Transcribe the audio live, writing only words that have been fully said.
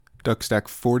Duckstack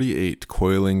 48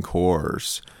 coiling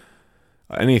cores.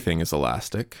 Anything is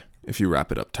elastic, if you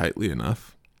wrap it up tightly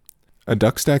enough. A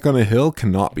duckstack on a hill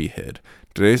cannot be hid.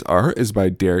 Today's art is by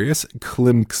Darius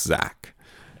Klimczak.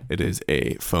 It is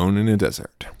a phone in a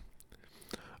desert.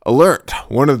 Alert!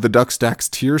 One of the Duckstack's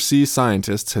Tier C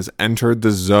scientists has entered the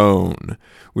zone.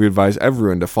 We advise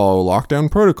everyone to follow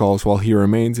lockdown protocols while he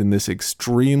remains in this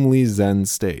extremely zen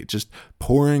state, just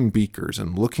pouring beakers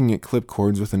and looking at clip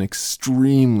cords with an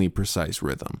extremely precise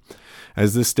rhythm.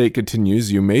 As this state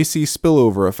continues, you may see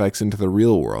spillover effects into the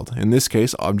real world, in this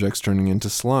case, objects turning into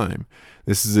slime.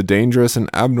 This is a dangerous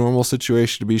and abnormal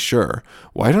situation to be sure.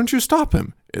 Why don't you stop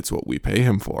him? It's what we pay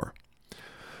him for.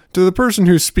 To the person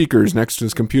whose speakers next to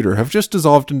his computer have just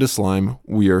dissolved into slime,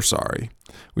 we are sorry.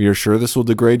 We are sure this will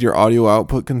degrade your audio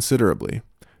output considerably.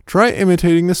 Try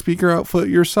imitating the speaker output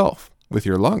yourself, with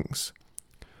your lungs.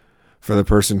 For the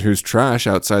person whose trash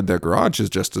outside their garage has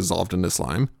just dissolved into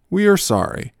slime, we are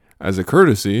sorry. As a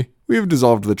courtesy, we have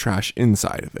dissolved the trash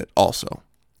inside of it also.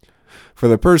 For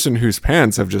the person whose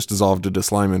pants have just dissolved into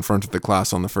slime in front of the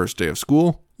class on the first day of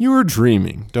school, you are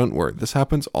dreaming. Don't worry, this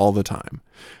happens all the time.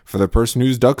 For the person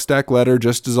whose Duckstack letter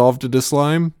just dissolved into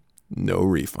slime, no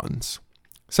refunds.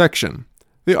 Section: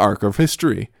 The arc of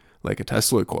history, like a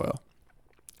Tesla coil.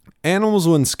 Animals,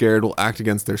 when scared, will act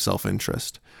against their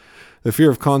self-interest. The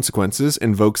fear of consequences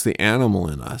invokes the animal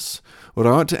in us. What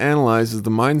I want to analyze is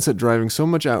the mindset driving so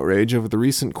much outrage over the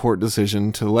recent court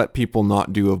decision to let people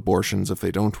not do abortions if they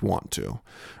don't want to.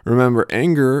 Remember,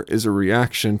 anger is a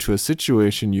reaction to a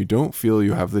situation you don't feel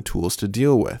you have the tools to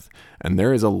deal with, and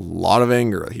there is a lot of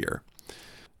anger here.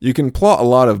 You can plot a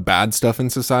lot of bad stuff in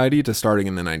society to starting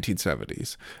in the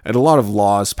 1970s, and a lot of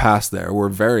laws passed there were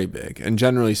very big, and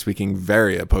generally speaking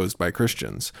very opposed by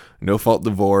Christians. No-fault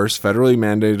divorce, federally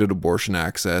mandated abortion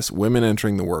access, women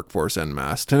entering the workforce en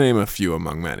masse, to name a few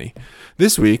among many.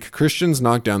 This week, Christians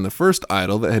knocked down the first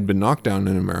idol that had been knocked down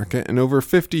in America in over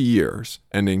 50 years,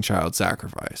 ending child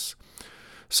sacrifice.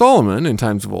 Solomon, in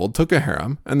times of old, took a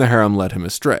harem, and the harem led him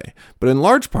astray. But in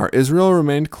large part, Israel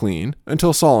remained clean,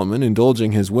 until Solomon,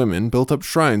 indulging his women, built up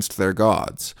shrines to their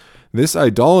gods. This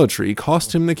idolatry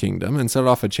cost him the kingdom and set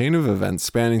off a chain of events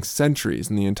spanning centuries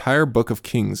in the entire book of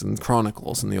Kings and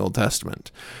Chronicles in the Old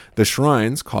Testament. The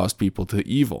shrines caused people to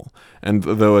evil, and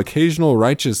though occasional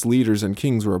righteous leaders and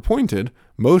kings were appointed,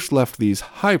 most left these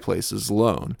high places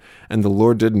alone, and the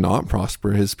Lord did not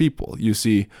prosper his people. You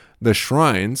see, the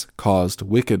shrines caused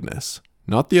wickedness,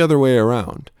 not the other way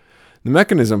around. The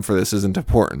mechanism for this isn't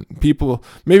important.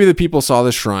 Maybe the people saw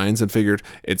the shrines and figured,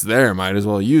 it's there, might as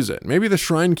well use it. Maybe the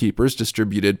shrine keepers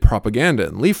distributed propaganda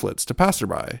and leaflets to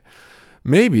passerby.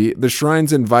 Maybe the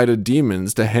shrines invited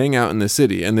demons to hang out in the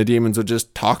city, and the demons would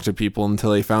just talk to people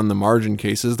until they found the margin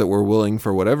cases that were willing,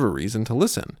 for whatever reason, to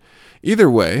listen.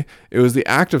 Either way, it was the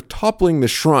act of toppling the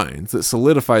shrines that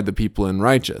solidified the people in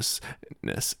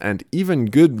righteousness, and even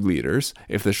good leaders,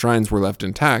 if the shrines were left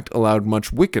intact, allowed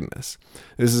much wickedness.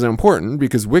 This is important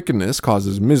because wickedness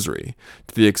causes misery.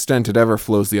 To the extent it ever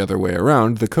flows the other way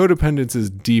around, the codependence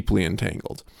is deeply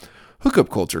entangled.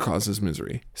 Hookup culture causes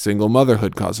misery. Single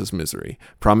motherhood causes misery.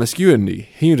 Promiscuity,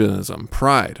 hedonism,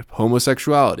 pride,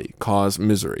 homosexuality cause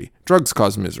misery. Drugs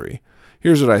cause misery.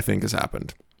 Here's what I think has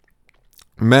happened.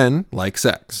 Men like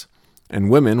sex, and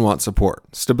women want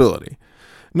support, stability.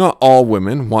 Not all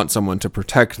women want someone to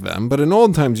protect them, but in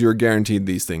old times you were guaranteed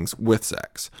these things with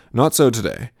sex. Not so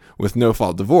today. With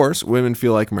no-fault divorce, women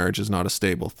feel like marriage is not a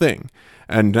stable thing.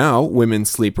 And now, women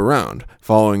sleep around,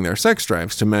 following their sex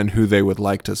drives to men who they would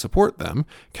like to support them,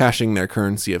 cashing their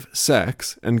currency of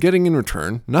sex, and getting in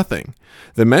return nothing.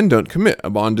 The men don't commit,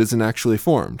 a bond isn't actually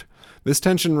formed. This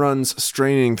tension runs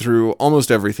straining through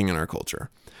almost everything in our culture.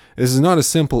 This is not a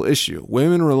simple issue.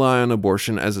 Women rely on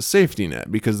abortion as a safety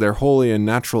net because their holy and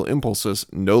natural impulses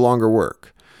no longer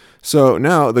work. So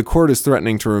now the court is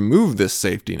threatening to remove this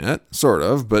safety net, sort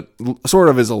of, but sort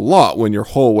of is a lot when your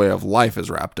whole way of life is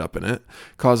wrapped up in it,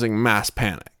 causing mass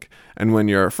panic. And when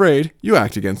you're afraid, you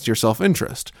act against your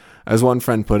self-interest. As one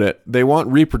friend put it, they want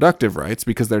reproductive rights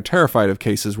because they're terrified of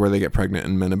cases where they get pregnant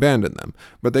and men abandon them,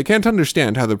 but they can't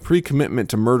understand how the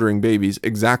pre-commitment to murdering babies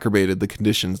exacerbated the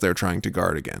conditions they're trying to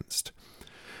guard against.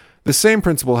 The same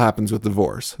principle happens with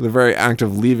divorce. The very act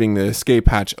of leaving the escape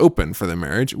hatch open for the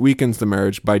marriage weakens the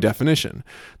marriage by definition.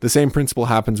 The same principle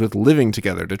happens with living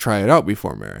together to try it out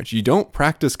before marriage. You don't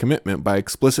practice commitment by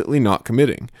explicitly not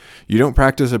committing. You don't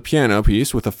practice a piano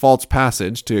piece with a false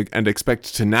passage and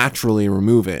expect to naturally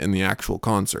remove it in the actual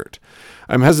concert.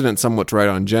 I'm hesitant somewhat to write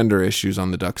on gender issues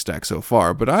on the Duckstack so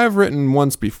far, but I have written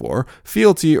once before,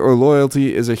 fealty or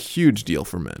loyalty is a huge deal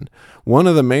for men. One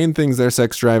of the main things their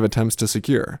sex drive attempts to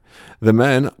secure. The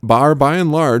men are by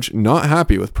and large not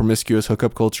happy with promiscuous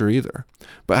hookup culture either.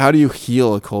 But how do you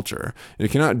heal a culture? You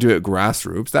cannot do it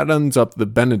grassroots. That ends up the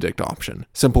Benedict option,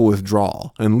 simple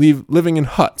withdrawal, and living in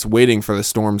huts waiting for the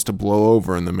storms to blow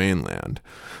over in the mainland.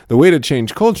 The way to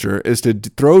change culture is to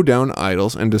throw down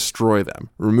idols and destroy them,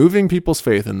 removing people's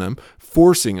faith in them,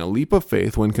 forcing a leap of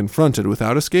faith when confronted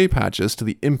without escape hatches to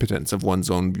the impotence of one's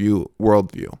own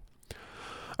worldview.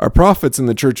 Our prophets in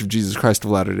the Church of Jesus Christ of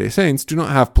Latter-day Saints do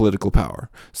not have political power,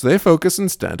 so they focus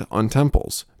instead on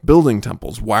temples, building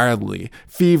temples wildly,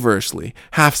 feverishly,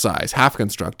 half-size,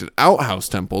 half-constructed, outhouse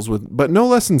temples but no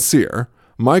less sincere,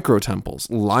 micro-temples,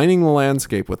 lining the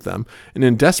landscape with them in a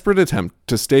desperate attempt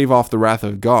to stave off the wrath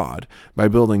of God by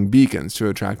building beacons to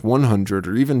attract 100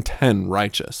 or even 10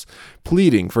 righteous,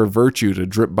 pleading for virtue to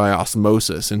drip by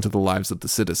osmosis into the lives of the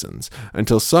citizens,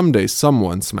 until someday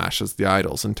someone smashes the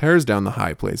idols and tears down the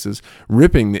high places,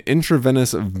 ripping the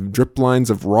intravenous drip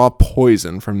lines of raw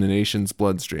poison from the nation's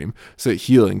bloodstream so that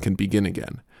healing can begin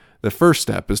again. The first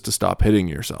step is to stop hitting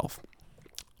yourself.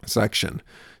 Section: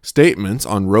 Statements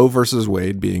on Roe v.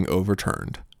 Wade being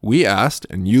overturned. We asked,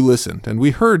 and you listened, and we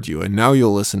heard you, and now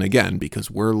you'll listen again because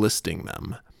we're listing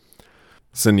them.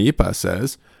 Sanipa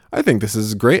says, I think this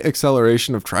is a great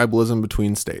acceleration of tribalism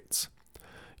between states.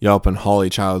 Yelp and Holly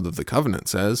Child of the Covenant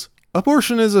says,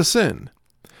 abortion is a sin.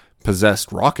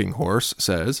 Possessed Rocking Horse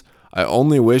says, I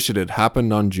only wish it had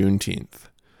happened on Juneteenth.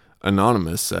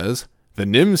 Anonymous says, the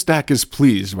NIM stack is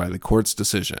pleased by the court's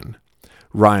decision.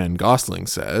 Ryan Gosling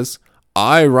says,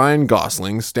 I, Ryan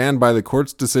Gosling, stand by the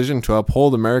court's decision to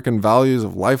uphold American values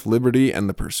of life, liberty, and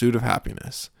the pursuit of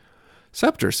happiness.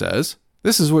 Scepter says,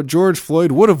 this is what George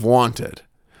Floyd would have wanted.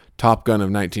 Top Gun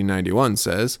of 1991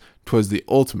 says, 'twas the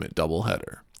ultimate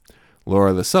doubleheader.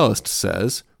 Laura the Cellist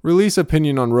says, release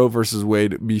opinion on Roe v.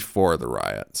 Wade before the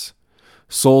riots.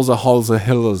 Solza Halza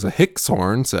Hilza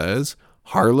Hickshorn says,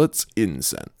 harlots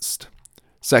incensed.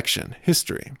 Section: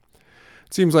 History.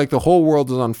 Seems like the whole world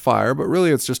is on fire, but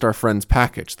really it's just our friend's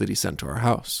package that he sent to our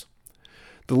house.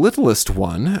 The littlest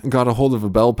one got a hold of a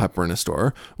bell pepper in a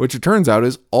store, which it turns out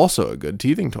is also a good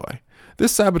teething toy.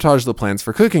 This sabotaged the plans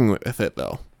for cooking with it,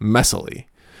 though, messily.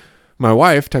 My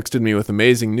wife texted me with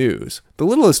amazing news. The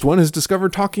littlest one has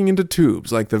discovered talking into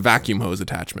tubes, like the vacuum hose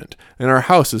attachment, and our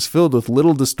house is filled with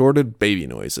little distorted baby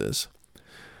noises.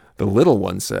 The little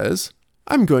one says,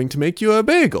 I'm going to make you a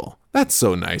bagel. That's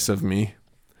so nice of me.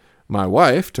 My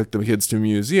wife took the kids to a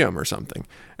museum or something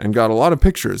and got a lot of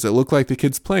pictures that looked like the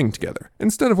kids playing together,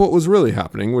 instead of what was really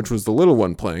happening, which was the little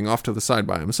one playing off to the side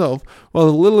by himself, while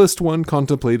the littlest one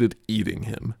contemplated eating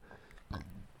him.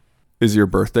 Is your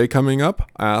birthday coming up?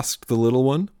 I asked the little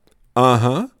one.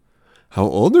 Uh-huh. How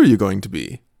old are you going to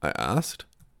be? I asked.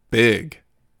 Big.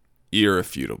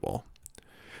 Irrefutable.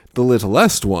 The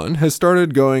littlest one has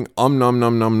started going nom nom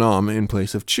nom nom in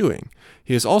place of chewing.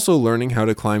 He is also learning how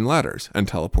to climb ladders and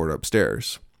teleport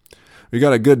upstairs. We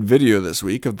got a good video this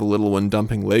week of the little one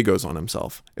dumping Legos on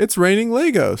himself. It's raining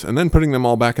Legos, and then putting them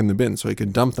all back in the bin so he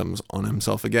could dump them on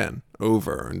himself again,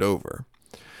 over and over.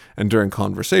 And during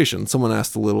conversation, someone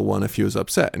asked the little one if he was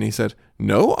upset, and he said,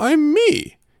 no, I'm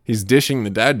me. He's dishing the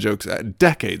dad jokes at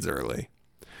decades early.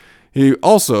 He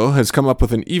also has come up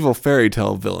with an evil fairy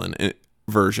tale villain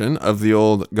version of the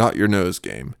old got your nose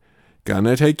game.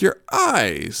 Gonna take your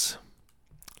eyes.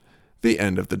 The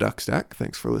end of the duck stack.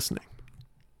 Thanks for listening.